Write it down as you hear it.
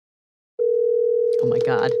Oh, my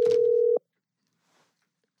God.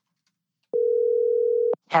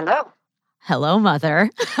 Hello. Hello,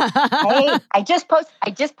 Mother. Hey, I just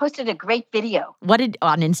posted a great video.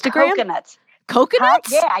 On Instagram? Coconuts.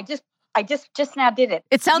 Coconuts? Yeah, I just now did it.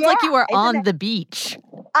 It sounds like you were on it? the beach.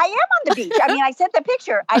 I am on the beach. I mean, I sent the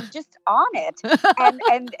picture. I'm just on it.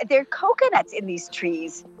 And there are coconuts in these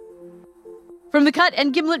trees. From The Cut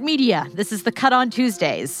and Gimlet Media, this is The Cut on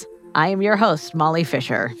Tuesdays. I am your host, Molly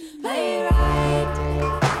Fisher.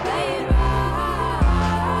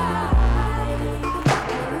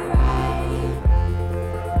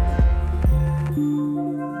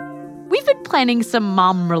 We've been planning some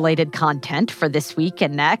mom-related content for this week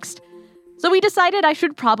and next, so we decided I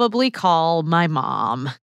should probably call my mom.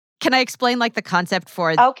 Can I explain, the concept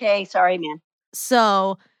for... Okay, sorry, man.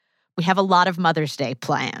 So, we have a lot of Mother's Day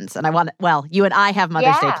plans, and you and I have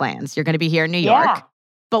Mother's Day plans. You're going to be here in New York,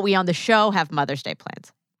 but we on the show have Mother's Day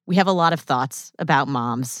plans. We have a lot of thoughts about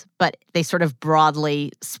moms, but they sort of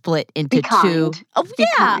broadly split into two. Oh,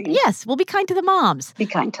 yeah, yes, we'll be kind to the moms. Be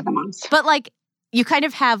kind to the moms. But, you kind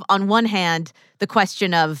of have, on one hand, the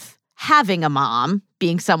question of having a mom,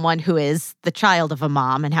 being someone who is the child of a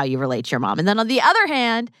mom and how you relate to your mom. And then on the other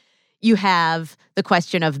hand, you have the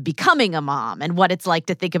question of becoming a mom and what it's like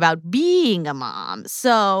to think about being a mom.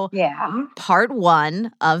 So part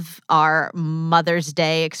one of our Mother's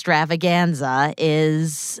Day extravaganza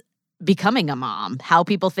is becoming a mom, how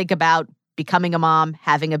people think about becoming a mom,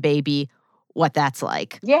 having a baby, what that's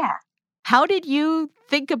like. Yeah. How did you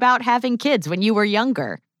think about having kids when you were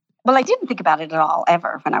younger? Well, I didn't think about it at all,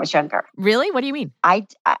 ever, when I was younger. Really? What do you mean? I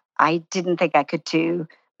didn't think I could do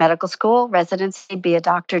medical school, residency, be a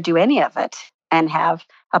doctor, do any of it, and have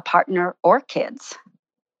a partner or kids.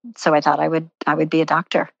 So I thought I would be a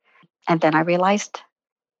doctor. And then I realized,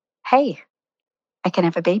 hey, I can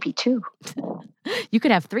have a baby too. You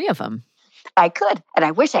could have 3 of them. I could, and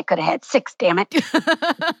I wish I could have had 6, damn it.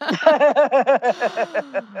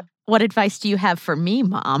 What advice do you have for me,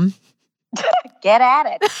 Mom? Get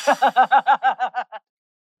at it.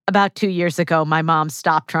 About 2 years ago, my mom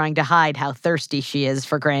stopped trying to hide how thirsty she is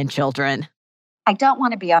for grandchildren. I don't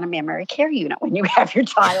want to be on a memory care unit when you have your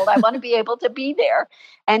child. I want to be able to be there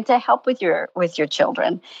and to help with your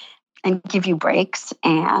children and give you breaks.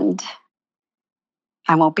 And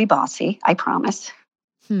I won't be bossy, I promise.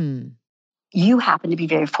 You happen to be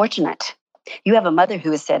very fortunate. You have a mother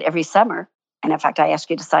who has said every summer, and in fact, I ask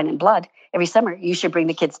you to sign in blood, every summer you should bring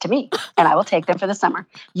the kids to me, and I will take them for the summer.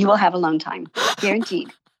 You will have alone time,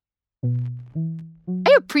 guaranteed.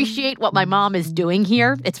 I appreciate what my mom is doing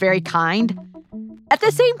here. It's very kind. At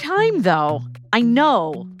the same time, though, I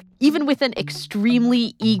know, even with an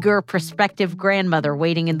extremely eager prospective grandmother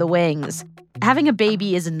waiting in the wings, having a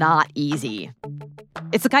baby is not easy.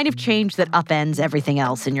 It's the kind of change that upends everything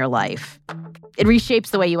else in your life. It reshapes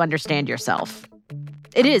the way you understand yourself.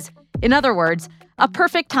 It is, in other words, a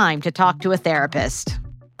perfect time to talk to a therapist.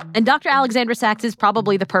 And Dr. Alexandra Sacks is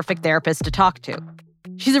probably the perfect therapist to talk to.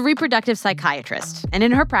 She's a reproductive psychiatrist, and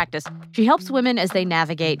in her practice, she helps women as they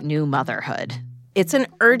navigate new motherhood. It's an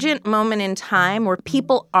urgent moment in time where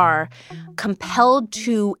people are compelled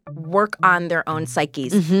to work on their own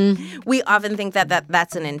psyches. We often think that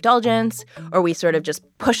that's an indulgence, or we sort of just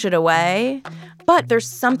push it away. But there's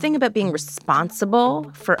something about being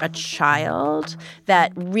responsible for a child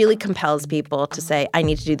that really compels people to say, I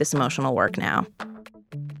need to do this emotional work now.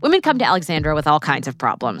 Women come to Alexandra with all kinds of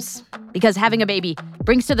problems because having a baby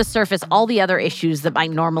brings to the surface all the other issues that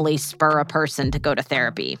might normally spur a person to go to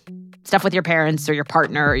therapy. Stuff with your parents or your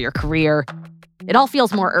partner or your career. It all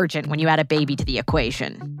feels more urgent when you add a baby to the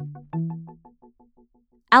equation.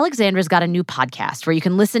 Alexandra's got a new podcast where you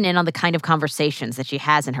can listen in on the kind of conversations that she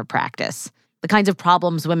has in her practice, the kinds of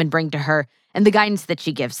problems women bring to her, and the guidance that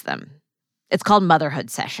she gives them. It's called Motherhood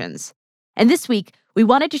Sessions. And this week, we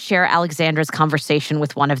wanted to share Alexandra's conversation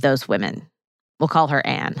with one of those women. We'll call her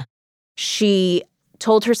Anne. She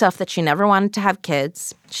told herself that she never wanted to have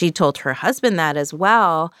kids. She told her husband that as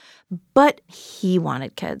well, but he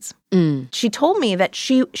wanted kids. She told me that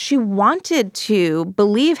she wanted to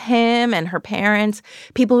believe him and her parents,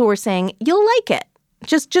 people who were saying, you'll like it.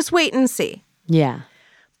 Just wait and see. Yeah.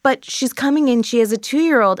 But she's coming in, she has a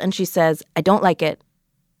 2-year-old, and she says, I don't like it.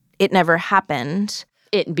 It never happened.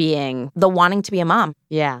 It being the wanting to be a mom.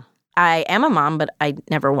 Yeah. I am a mom, but I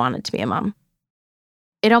never wanted to be a mom.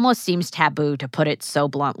 It almost seems taboo to put it so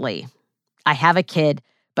bluntly. I have a kid,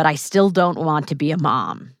 but I still don't want to be a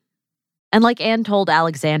mom. And like Anne told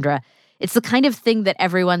Alexandra, it's the kind of thing that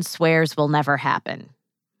everyone swears will never happen.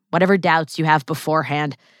 Whatever doubts you have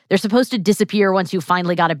beforehand, they're supposed to disappear once you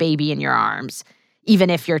finally got a baby in your arms, even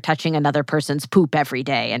if you're touching another person's poop every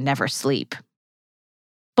day and never sleep.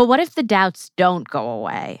 But what if the doubts don't go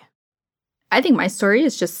away? I think my story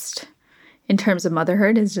is just, in terms of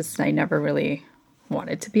motherhood, is just I never really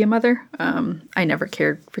wanted to be a mother. I never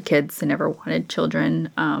cared for kids. I never wanted children.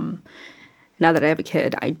 Now that I have a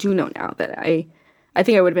kid, I do know now that I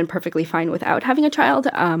think I would have been perfectly fine without having a child.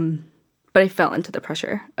 But I fell into the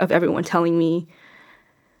pressure of everyone telling me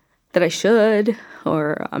that I should,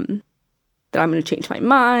 or that I'm going to change my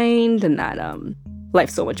mind, and that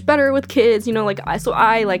life's so much better with kids.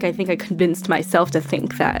 I think I convinced myself to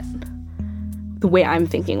think that the way I'm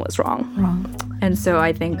thinking was wrong. And so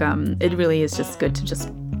I think it really is just good to just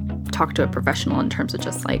talk to a professional in terms of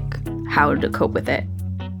just like how to cope with it.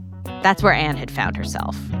 That's where Anne had found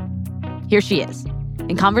herself. Here she is,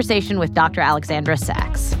 in conversation with Dr. Alexandra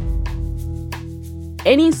Sacks.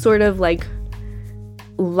 Any sort of like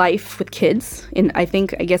life with kids, and I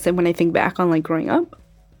guess when I think back on like growing up,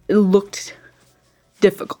 it looked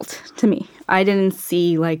difficult to me. I didn't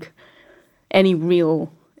see like any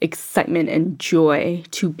real excitement and joy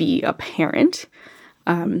to be a parent.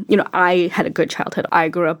 I had a good childhood. I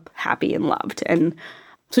grew up happy and loved, and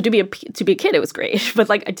so to be a kid, it was great. But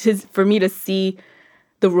like for me to see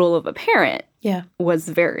the role of a parent, was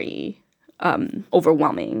very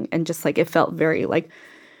overwhelming, and just like it felt very like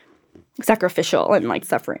sacrificial and like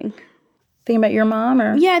suffering. Think about your mom,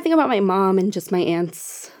 or? Yeah, I think about my mom and just my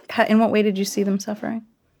aunts. In what way did you see them suffering?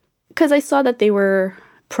 Because I saw that they were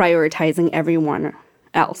prioritizing everyone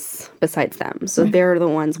else besides them. So they're the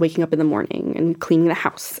ones waking up in the morning and cleaning the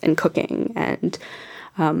house and cooking and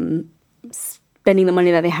spending the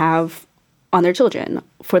money that they have on their children,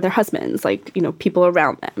 for their husbands, like, people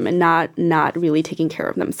around them, and not really taking care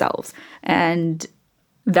of themselves. And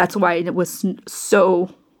that's why I was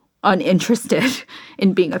so uninterested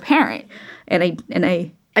in being a parent.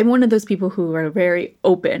 And I'm one of those people who are very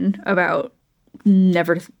open about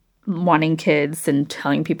never wanting kids and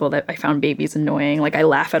telling people that I found babies annoying. Like, I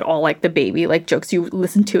laugh at all like the baby like jokes you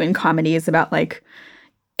listen to in comedies about like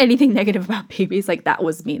anything negative about babies. Like, that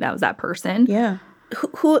was me. That was that person. Yeah.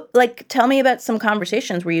 Who like, tell me about some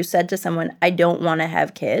conversations where you said to someone, I don't want to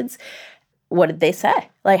have kids. What did they say?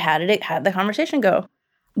 Like, how did the conversation go?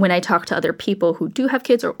 When I talk to other people who do have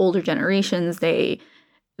kids or older generations, they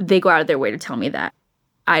go out of their way to tell me that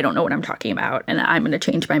I don't know what I'm talking about and I'm going to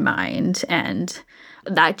change my mind. And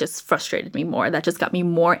that just frustrated me more. That just got me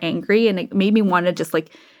more angry, and it made me want to just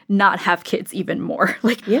like not have kids even more.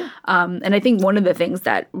 And I think one of the things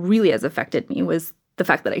that really has affected me was the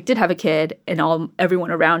fact that I did have a kid, and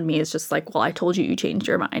everyone around me is just like, well, I told you, you changed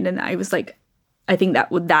your mind. And I was like, I think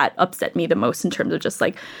that upset me the most, in terms of just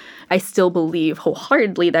like, I still believe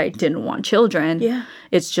wholeheartedly that I didn't want children. Yeah.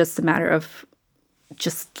 It's just a matter of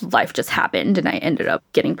just life just happened, and I ended up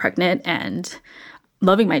getting pregnant, and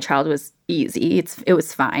loving my child was easy. It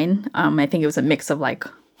was fine. I think it was a mix of like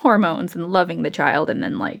hormones and loving the child, and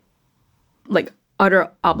then like utter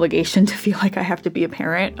obligation to feel like I have to be a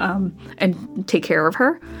parent and take care of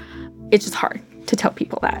her. It's just hard to tell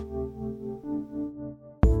people that.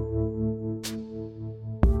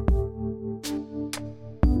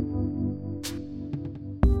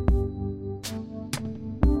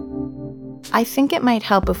 I think it might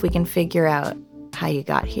help if we can figure out how you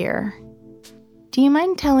got here. Do you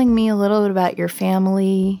mind telling me a little bit about your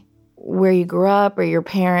family, where you grew up, or your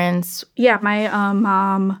parents? Yeah, my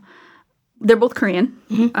mom, they're both Korean.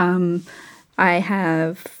 Mm-hmm. I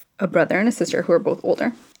have a brother and a sister who are both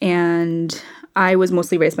older. And I was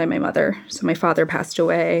mostly raised by my mother. So my father passed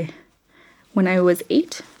away when I was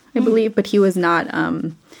 8, I believe. But he was not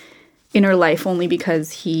in her life, only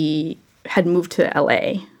because he had moved to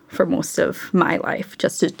LA for most of my life,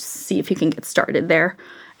 just to see if he can get started there.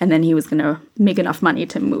 And then he was going to make enough money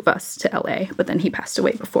to move us to LA. But then he passed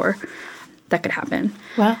away before that could happen.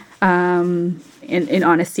 Wow. In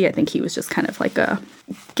honesty, I think he was just kind of like a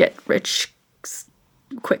get rich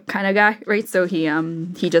quick kind of guy, right? So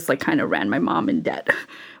he just like kind of ran my mom in debt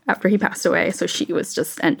after he passed away. So she was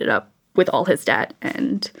just ended up with all his debt.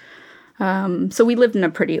 And so we lived in a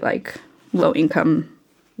pretty like low income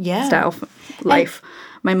style life.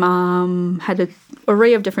 My mom had an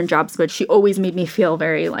array of different jobs, but she always made me feel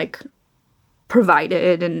very like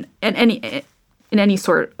provided, and in any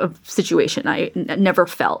sort of situation, I never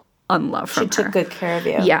felt unloved from her. She took good care of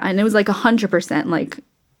you. Yeah, and it was like 100% like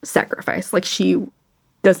sacrifice. Like, she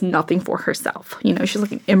does nothing for herself. She's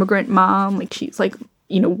like an immigrant mom. Like, she's like,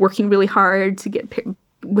 working really hard to get paid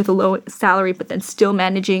with a low salary, but then still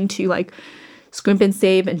managing to like scrimp and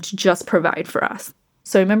save and to just provide for us.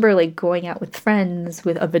 So I remember like going out with friends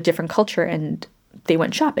of a different culture, and they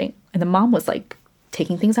went shopping, and the mom was like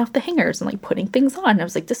taking things off the hangers and like putting things on. And I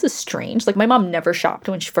was like, this is strange. Like my mom never shopped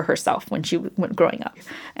for herself when she went growing up.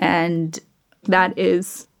 And that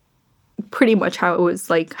is pretty much how it was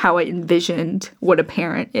like how I envisioned what a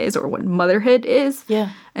parent is or what motherhood is.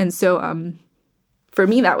 Yeah. And so for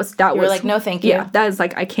me that was you were like, no, thank you. Yeah, that is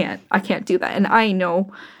like I can't do that. And I know,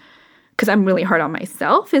 because I'm really hard on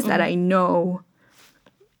myself, is that I know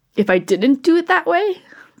if I didn't do it that way,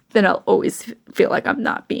 then I'll always feel like I'm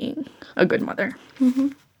not being a good mother. Mm-hmm.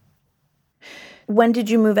 When did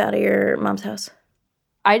you move out of your mom's house?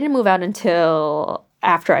 I didn't move out until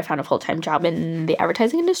after I found a full-time job in the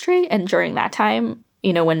advertising industry. And during that time,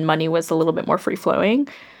 you know, when money was a little bit more free-flowing,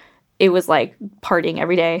 it was like partying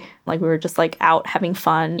every day. Like we were just like out having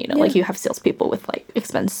fun, you know, like you have salespeople with like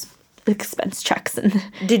expense checks. And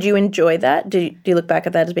did you enjoy that? Do you look back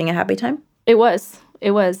at that as being a happy time? It was.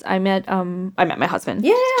 I met my husband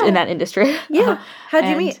in that industry. Yeah. How'd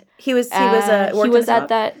you meet? He was at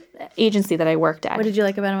that agency that I worked at. What did you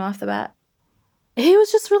like about him off the bat? He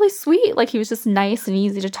was just really sweet. Like he was just nice and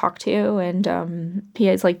easy to talk to, and he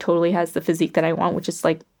has like totally has the physique that I want, which is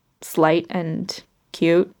like slight and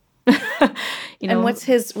cute. You know. And what's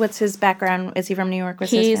his background? Is he from New York?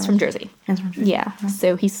 He's from Jersey. He's from Jersey. Yeah.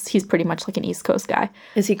 So he's pretty much like an East Coast guy.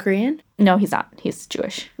 Is he Korean? No, he's not. He's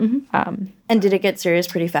Jewish. Mm-hmm. And did it get serious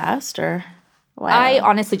pretty fast, or? Wow. I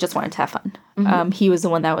honestly just wanted to have fun. Mm-hmm. He was the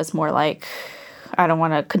one that was more like, I don't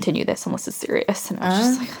want to continue this unless it's serious. And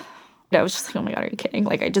I was just like, oh my God, are you kidding?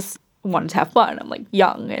 Like I just wanted to have fun. I'm like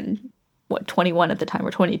young and 21 at the time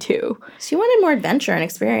or 22. So you wanted more adventure and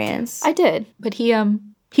experience. I did, but he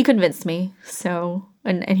convinced me. So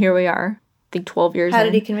and here we are. I think 12 years. How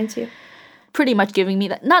did he convince you? Pretty much giving me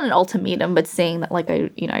that, not an ultimatum, but saying that like I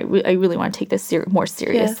really want to take this more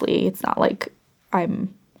seriously. Yeah. It's not like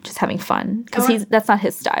I'm just having fun, because that's not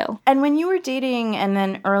his style. And when you were dating and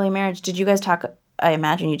then early marriage, did you guys talk? I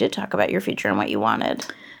imagine you did talk about your future and what you wanted.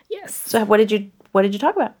 Yes. So what did you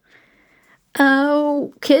talk about?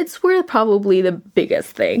 Kids were probably the biggest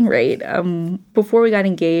thing, right? Before we got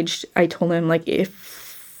engaged, I told him like, if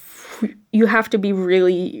you have to be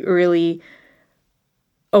really, really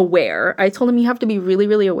aware. I told him you have to be really,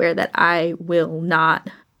 really aware that I will not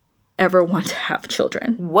ever want to have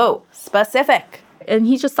children. Whoa, specific. And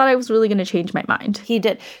he just thought I was really going to change my mind. He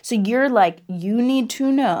did. So you're like, you need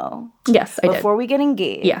to know. Yes, I did. Before we get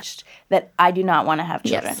engaged, that I do not want to have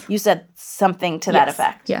children. Yes. You said something to that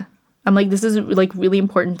effect. Yeah. I'm like, this is like really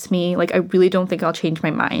important to me. Like, I really don't think I'll change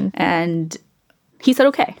my mind. And he said,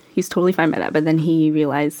 okay. He's totally fine by that. But then he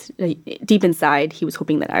realized deep inside, he was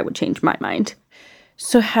hoping that I would change my mind.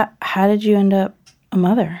 So how did you end up a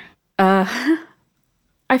mother?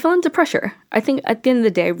 I fell into pressure. I think at the end of the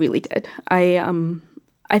day, I really did.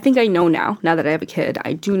 I think I know now that I have a kid,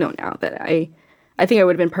 I do know now that I think I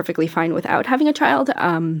would have been perfectly fine without having a child.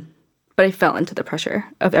 But I fell into the pressure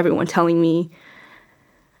of everyone telling me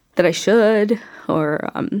that I should, or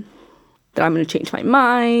that I'm going to change my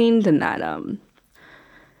mind, and that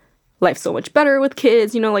life's so much better with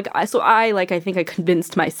kids. You know, I think I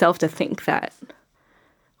convinced myself to think that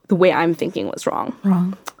the way I'm thinking was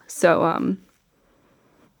wrong. So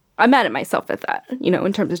I'm mad at myself at that, you know,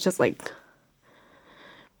 in terms of just like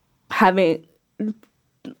having,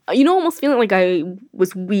 you know, almost feeling like I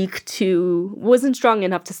was wasn't strong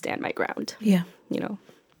enough to stand my ground. Yeah. You know,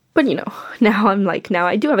 but you know, now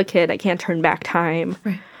I do have a kid. I can't turn back time.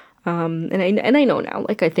 Right. And I know now,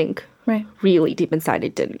 like, I think really deep inside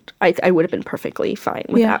it didn't. I would have been perfectly fine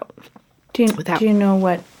without. Do you know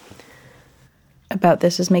what about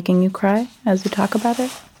this is making you cry as you talk about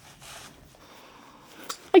it?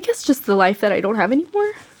 I guess just the life that I don't have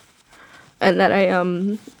anymore, and that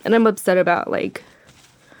and I'm upset about like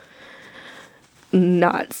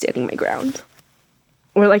not standing my ground,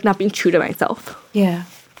 or like not being true to myself. Yeah,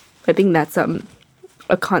 I think that's a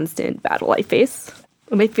constant battle I face,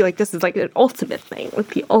 and I feel like this is like an ultimate thing,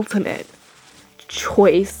 like the ultimate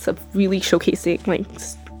choice of really showcasing like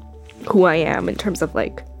who I am in terms of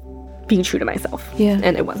like being true to myself. Yeah,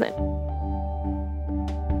 and it wasn't.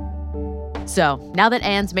 So, now that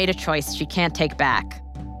Anne's made a choice she can't take back,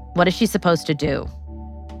 what is she supposed to do?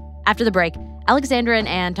 After the break, Alexandra and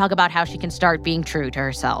Anne talk about how she can start being true to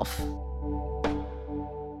herself.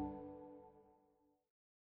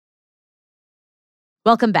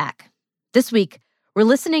 Welcome back. This week, we're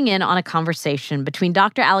listening in on a conversation between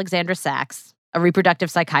Dr. Alexandra Sacks, a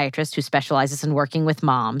reproductive psychiatrist who specializes in working with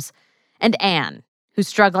moms, and Anne, who's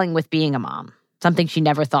struggling with being a mom, something she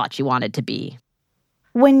never thought she wanted to be.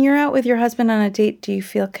 When you're out with your husband on a date, do you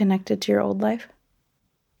feel connected to your old life?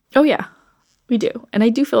 Oh, yeah, we do. And I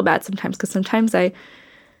do feel bad sometimes, because sometimes I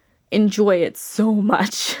enjoy it so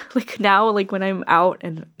much. Like now, like when I'm out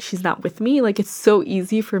and she's not with me, like it's so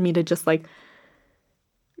easy for me to just like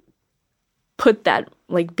put that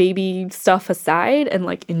like baby stuff aside and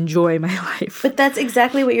like enjoy my life. But that's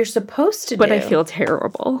exactly what you're supposed to do. But I feel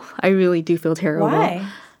terrible. I really do feel terrible. Why?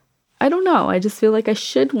 I don't know. I just feel like I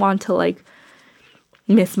should want to like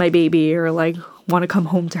miss my baby or like want to come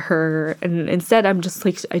home to her. And instead I just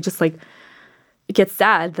get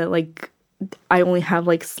sad that like I only have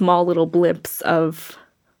like small little blips of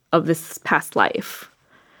this past life.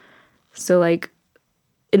 So like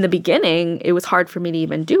in the beginning, it was hard for me to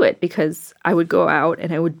even do it because I would go out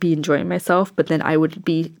and I would be enjoying myself, but then I would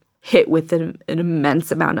be hit with an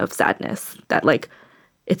immense amount of sadness that like,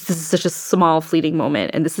 this is such a small fleeting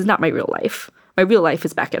moment and this is not my real life. My real life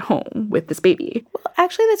is back at home with this baby. Well,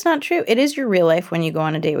 actually, that's not true. It is your real life when you go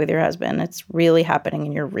on a date with your husband. It's really happening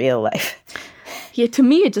in your real life. Yeah, to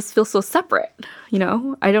me, it just feels so separate, you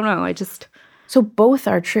know? I don't know. So both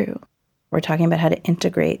are true. We're talking about how to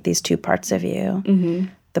integrate these two parts of you. Mm-hmm.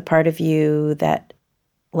 The part of you that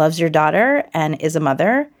loves your daughter and is a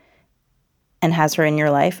mother and has her in your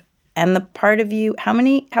life. And the part of you, how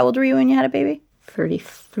old were you when you had a baby?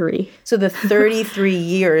 33. So the 33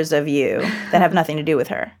 years of you that have nothing to do with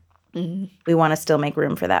her. Mm-hmm. We want to still make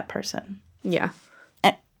room for that person. Yeah.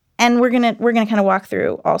 And we're gonna kind of walk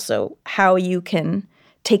through also how you can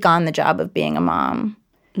take on the job of being a mom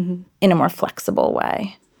in a more flexible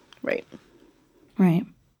way. Right. Right.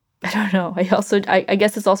 I don't know. I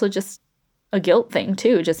guess it's also just a guilt thing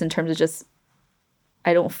too, just in terms of just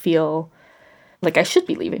I don't feel like I should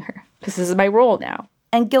be leaving her because this is my role now.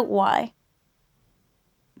 And guilt why?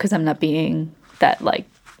 Because I'm not being that like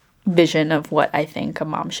vision of what I think a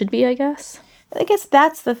mom should be, I guess. I guess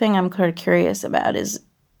that's the thing I'm kind of curious about is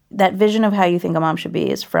that vision of how you think a mom should be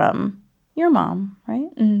is from your mom,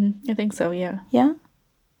 right? Mm-hmm. I think so, yeah. Yeah?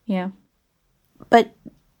 Yeah. But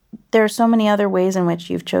there are so many other ways in which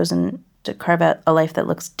you've chosen to carve out a life that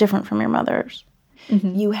looks different from your mother's.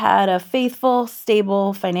 Mm-hmm. You had a faithful,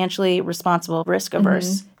 stable, financially responsible,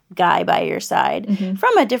 risk-averse guy by your side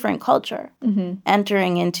from a different culture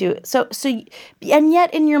entering into and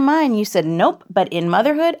yet in your mind you said nope, but in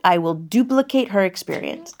motherhood I will duplicate her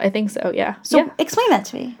experience. I think so, yeah. So explain that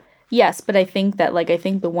to me. Yes, but I think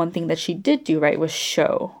the one thing that she did do right was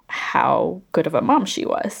show how good of a mom she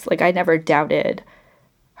was. Like I never doubted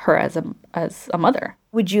her as a mother.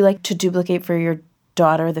 Would you like to duplicate for your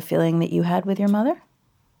daughter the feeling that you had with your mother?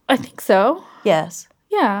 I think so. Yes.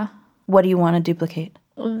 Yeah. What do you want to duplicate?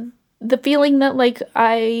 The feeling that, like,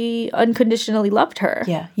 I unconditionally loved her.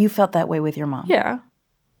 Yeah, you felt that way with your mom. Yeah.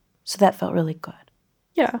 So that felt really good.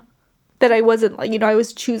 Yeah. That I wasn't, like, I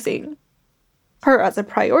was choosing her as a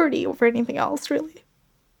priority over anything else, really.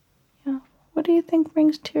 Yeah. What do you think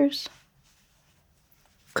brings tears?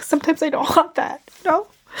 Because sometimes I don't want that,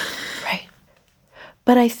 Right.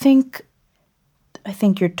 But I think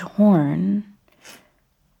you're torn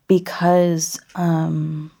because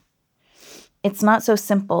it's not so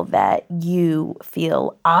simple that you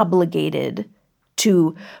feel obligated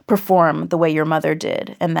to perform the way your mother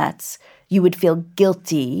did, and that's you would feel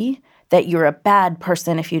guilty that you're a bad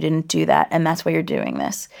person if you didn't do that, and that's why you're doing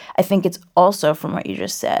this. I think it's also, from what you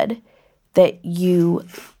just said, that you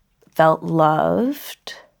felt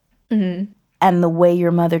loved, and the way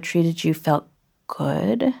your mother treated you felt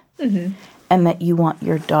good, and that you want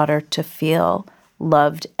your daughter to feel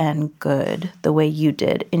loved and good the way you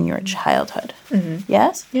did in your childhood.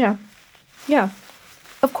 Yes? Yeah. Yeah.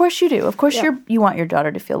 Of course you do. Of course you want your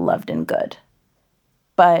daughter to feel loved and good.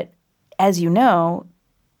 But as you know,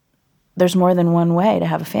 there's more than one way to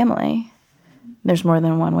have a family. There's more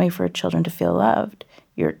than one way for children to feel loved.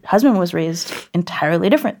 Your husband was raised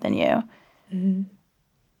entirely different than you.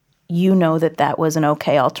 You know that was an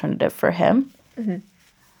okay alternative for him.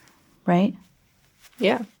 Right?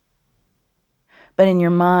 Yeah. But in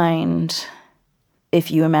your mind,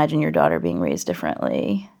 if you imagine your daughter being raised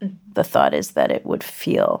differently, the thought is that it would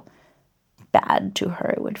feel bad to her.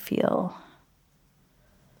 It would feel...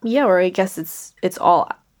 Yeah, or I guess it's all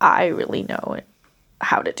I really know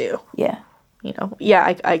how to do. Yeah.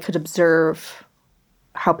 Yeah, I could observe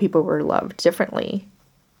how people were loved differently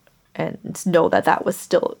and know that was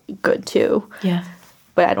still good too. Yeah.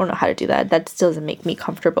 But I don't know how to do that. That still doesn't make me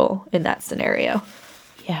comfortable in that scenario.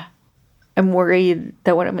 Yeah. I'm worried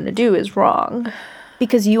that what I'm going to do is wrong.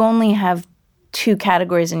 Because you only have two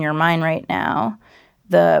categories in your mind right now.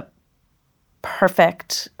 The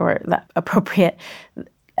perfect or the appropriate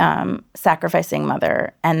sacrificing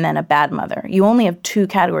mother and then a bad mother. You only have two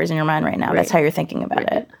categories in your mind right now. Right. That's how you're thinking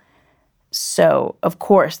about it. So, of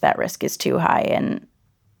course, that risk is too high. And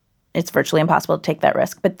it's virtually impossible to take that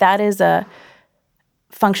risk. But that is a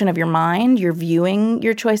function of your mind. You're viewing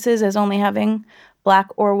your choices as only having black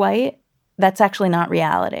or white. That's actually not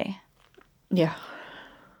reality. Yeah.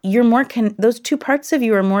 You're more those two parts of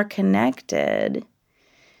you are more connected.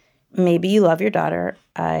 Maybe you love your daughter.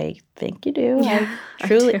 I think you do. Yeah,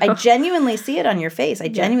 I genuinely see it on your face. I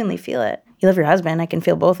genuinely feel it. You love your husband. I can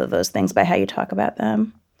feel both of those things by how you talk about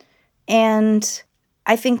them. And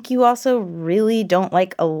I think you also really don't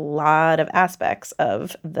like a lot of aspects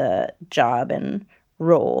of the job and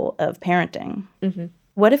role of parenting. Mm-hmm.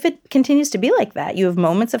 What if it continues to be like that? You have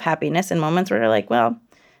moments of happiness and moments where you're like, well,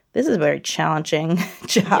 this is a very challenging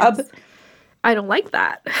job. Yes. I don't like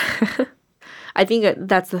that. I think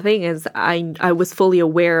that's the thing is I was fully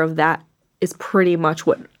aware of that is pretty much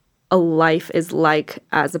what a life is like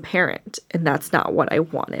as a parent. And that's not what I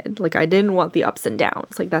wanted. Like, I didn't want the ups and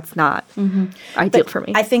downs. Like, that's not ideal for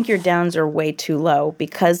me. I think your downs are way too low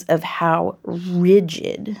because of how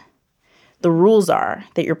rigid the rules are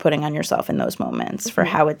that you're putting on yourself in those moments for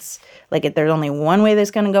how it's like there's only one way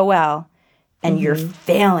that's going to go well. And you're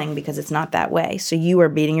failing because it's not that way. So you are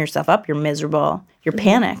beating yourself up. You're miserable. You're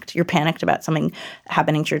panicked. You're panicked about something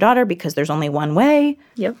happening to your daughter because there's only one way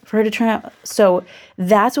for her to turn out. So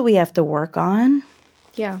that's what we have to work on.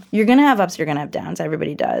 Yeah. You're going to have ups. You're going to have downs.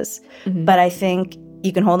 Everybody does. But I think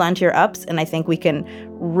you can hold on to your ups. And I think we can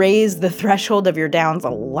raise the threshold of your downs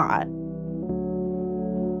a lot.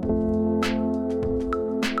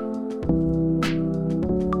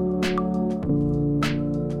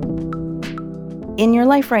 In your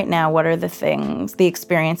life right now, what are the things, the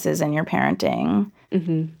experiences in your parenting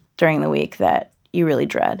during the week that you really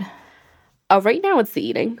dread? Right now it's the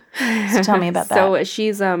eating. So tell me about that. So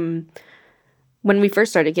she's, when we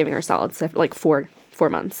first started giving her solids, like four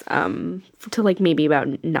months, to like maybe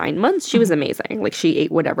about 9 months, she was amazing. Like she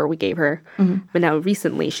ate whatever we gave her. But now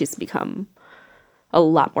recently she's become a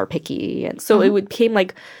lot more picky. And so it became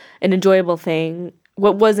like an enjoyable thing.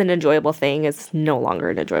 What was an enjoyable thing is no longer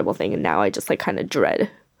an enjoyable thing. And now I just like kind of dread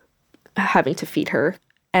having to feed her.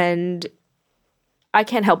 And I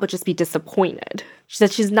can't help but just be disappointed. She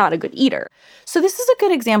said she's not a good eater. So this is a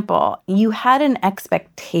good example. You had an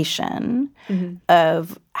expectation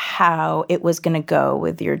of how it was going to go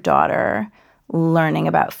with your daughter learning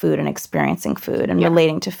about food and experiencing food and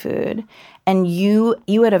relating to food. And you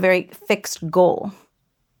had a very fixed goal.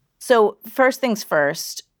 So first things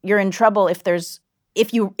first, you're in trouble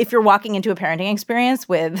if you're walking into a parenting experience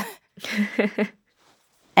with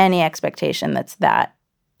any expectation that's that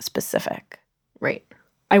specific. Right.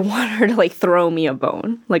 I want her to like throw me a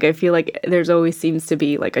bone. Like I feel like there's always seems to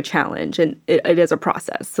be like a challenge and it is a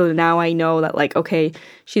process. So now I know that like, okay,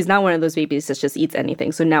 she's not one of those babies that just eats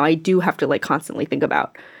anything. So now I do have to like constantly think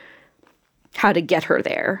about how to get her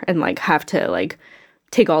there and like have to like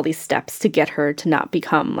take all these steps to get her to not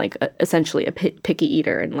become like essentially a picky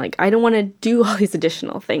eater. And like, I don't want to do all these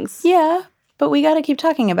additional things. Yeah, but we got to keep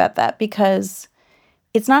talking about that because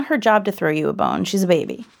it's not her job to throw you a bone. She's a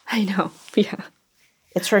baby. I know. Yeah.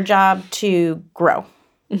 It's her job to grow.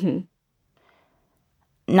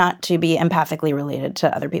 Not to be empathically related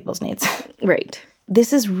to other people's needs. Right.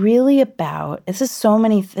 This is really about, it's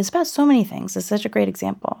about so many things. It's such a great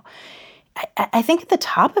example. I think at the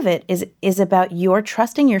top of it is about your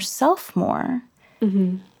trusting yourself more.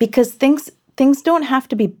 Because things don't have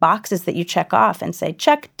to be boxes that you check off and say,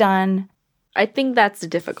 check, done. I think that's the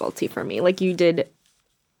difficulty for me. Like you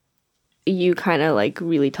kind of like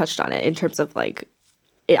really touched on it in terms of like,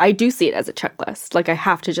 I do see it as a checklist. Like I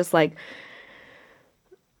have to just like,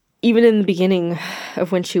 even in the beginning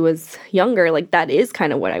of when she was younger, like that is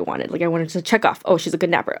kind of what I wanted. Like I wanted to check off, oh, she's a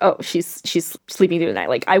good napper. Oh, she's sleeping through the night.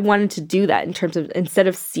 Like I wanted to do that in terms of, instead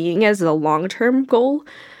of seeing it as a long-term goal,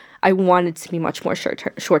 I wanted to be much more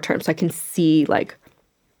short-term so I can see like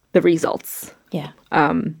the results. Yeah.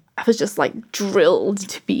 I was just like drilled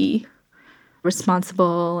to be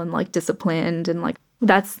responsible and like disciplined and like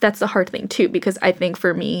that's the hard thing too, because I think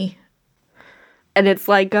for me, and it's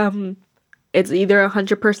like it's either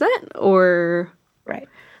 100% or right.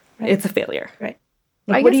 It's a failure. Right.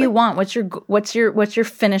 Like, what do you want? What's your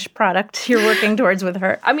finished product you're working towards with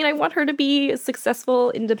her? I mean, I want her to be a successful,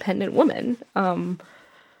 independent woman.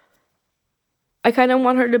 I kind of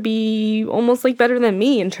want her to be almost like better than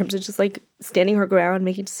me in terms of just like standing her ground,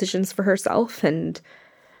 making decisions for herself, and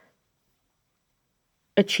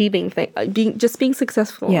achieving things, being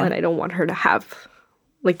successful. Yeah. And I don't want her to have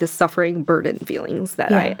like the suffering burden feelings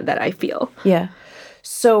that I feel. Yeah.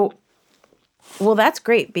 So, well, that's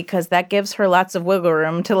great because that gives her lots of wiggle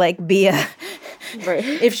room to like be a. Right.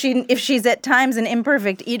 If she's at times an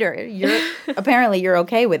imperfect eater, you're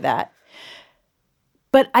okay with that.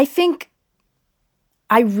 But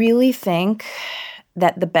I really think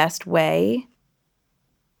that the best way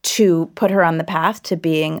to put her on the path to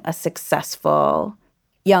being a successful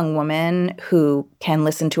young woman who can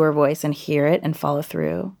listen to her voice and hear it and follow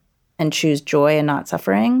through and choose joy and not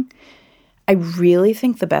suffering, I really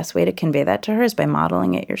think the best way to convey that to her is by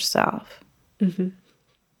modeling it yourself. Mm-hmm.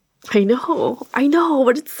 I know,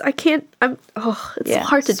 but it's hard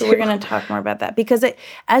to do. So we're going to talk more about that because,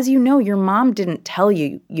 as you know, your mom didn't tell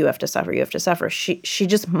you you have to suffer, you have to suffer. She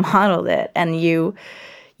just modeled it, and you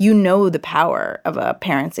know the power of a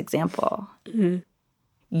parent's example. Mm-hmm.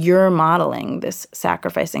 You're modeling this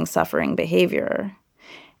sacrificing, suffering behavior.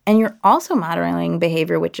 And you're also modeling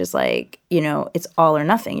behavior which is like, it's all or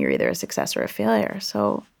nothing. You're either a success or a failure.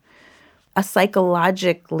 So a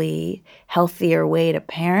psychologically healthier way to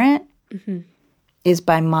parent is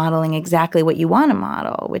by modeling exactly what you want to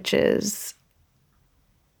model, which is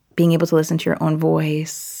being able to listen to your own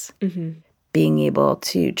voice, being able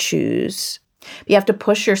to choose. You have to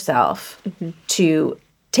push yourself to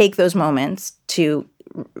take those moments to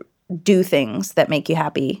do things that make you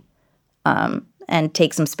happy and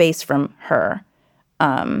take some space from her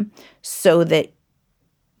so that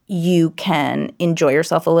you can enjoy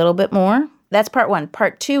yourself a little bit more. That's part one.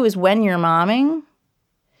 Part two is when you're momming,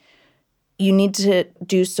 you need to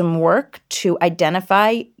do some work to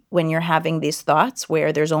identify when you're having these thoughts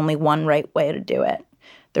where there's only one right way to do it.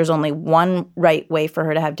 There's only one right way for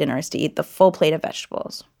her to have dinner is to eat the full plate of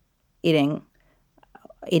vegetables. Eating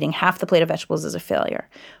half the plate of vegetables is a failure.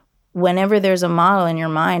 Whenever there's a model in your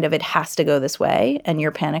mind of it has to go this way and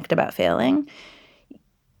you're panicked about failing,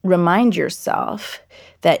 remind yourself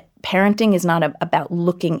that parenting is not about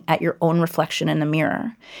looking at your own reflection in the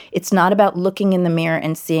mirror. It's not about looking in the mirror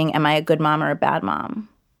and seeing, am I a good mom or a bad mom?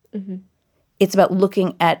 Mm-hmm. It's about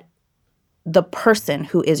looking at the person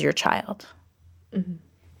who is your child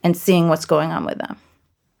and seeing what's going on with them.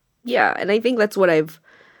 Yeah, and I think that's what in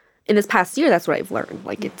this past year, that's what I've learned.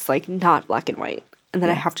 Like, it's like not black and white. And then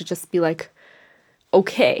I have to just be like,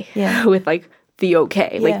 okay with like the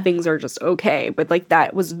okay. Like things are just okay. But like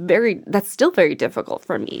that's still very difficult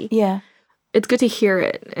for me. Yeah. It's good to hear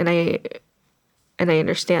it and I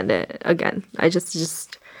understand it again. I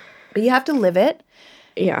just But you have to live it.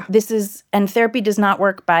 Yeah. And therapy does not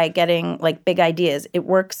work by getting like big ideas. It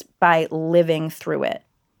works by living through it.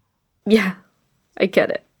 Yeah. I get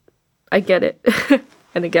it.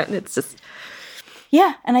 And again, it's just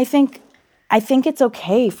yeah, and I think it's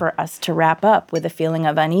okay for us to wrap up with a feeling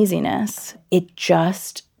of uneasiness. It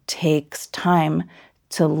just takes time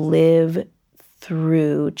to live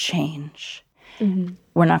through change. Mm-hmm.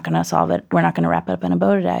 We're not going to solve it. We're not going to wrap it up in a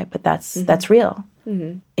bow today, but that's real.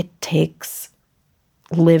 Mm-hmm. It takes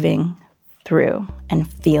living through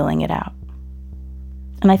and feeling it out.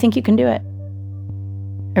 And I think you can do it.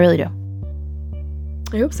 I really do.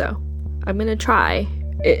 I hope so. I'm going to try.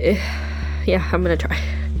 Yeah, I'm going to try.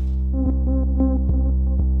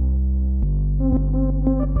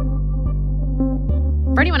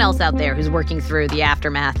 For anyone else out there who's working through the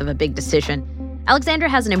aftermath of a big decision, Alexandra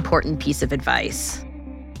has an important piece of advice.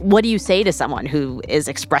 What do you say to someone who is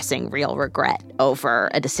expressing real regret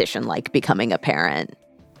over a decision like becoming a parent?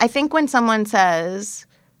 I think when someone says,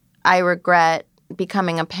 I regret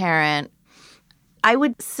becoming a parent, I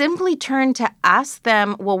would simply turn to ask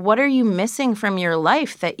them, well, what are you missing from your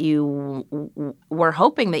life that you were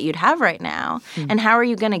hoping that you'd have right now? And how are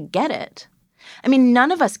you going to get it? I mean,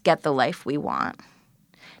 none of us get the life we want.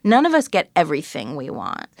 None of us get everything we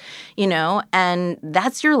want, and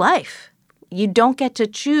that's your life. You don't get to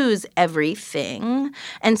choose everything.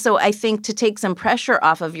 And so I think to take some pressure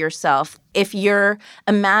off of yourself, if you're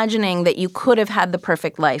imagining that you could have had the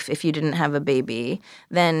perfect life if you didn't have a baby,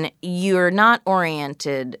 then you're not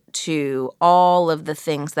oriented to all of the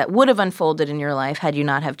things that would have unfolded in your life had you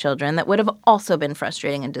not have children that would have also been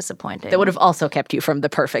frustrating and disappointing. That would have also kept you from the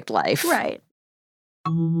perfect life. Right.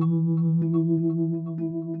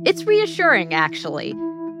 It's reassuring, actually.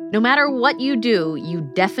 No matter what you do, you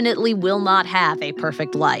definitely will not have a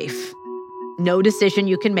perfect life. No decision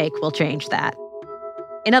you can make will change that.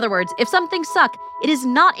 In other words, if some things suck, it is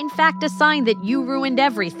not in fact a sign that you ruined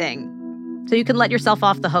everything. So you can let yourself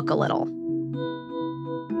off the hook a little.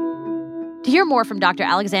 To hear more from Dr.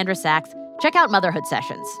 Alexandra Sacks, check out Motherhood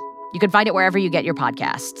Sessions. You can find it wherever you get your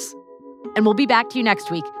podcasts. And we'll be back to you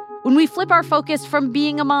next week when we flip our focus from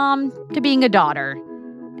being a mom to being a daughter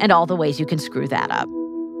and all the ways you can screw that up.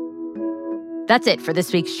 That's it for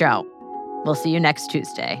this week's show. We'll see you next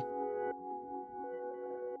Tuesday.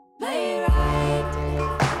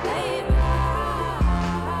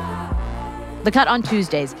 The Cut on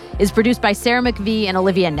Tuesdays is produced by Sarah McVie and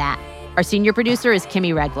Olivia Natt. Our senior producer is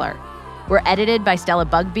Kimmy Regler. We're edited by Stella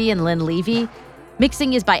Bugbee and Lynn Levy.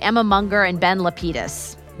 Mixing is by Emma Munger and Ben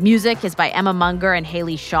Lapidus. Music is by Emma Munger and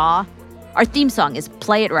Haley Shaw. Our theme song is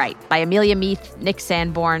Play It Right by Amelia Meath, Nick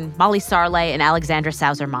Sanborn, Molly Sarley, and Alexandra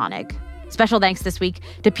Sauser-Monig. Special thanks this week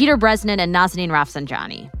to Peter Bresnan and Nazanin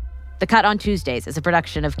Rafsanjani. The Cut on Tuesdays is a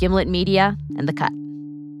production of Gimlet Media and The Cut.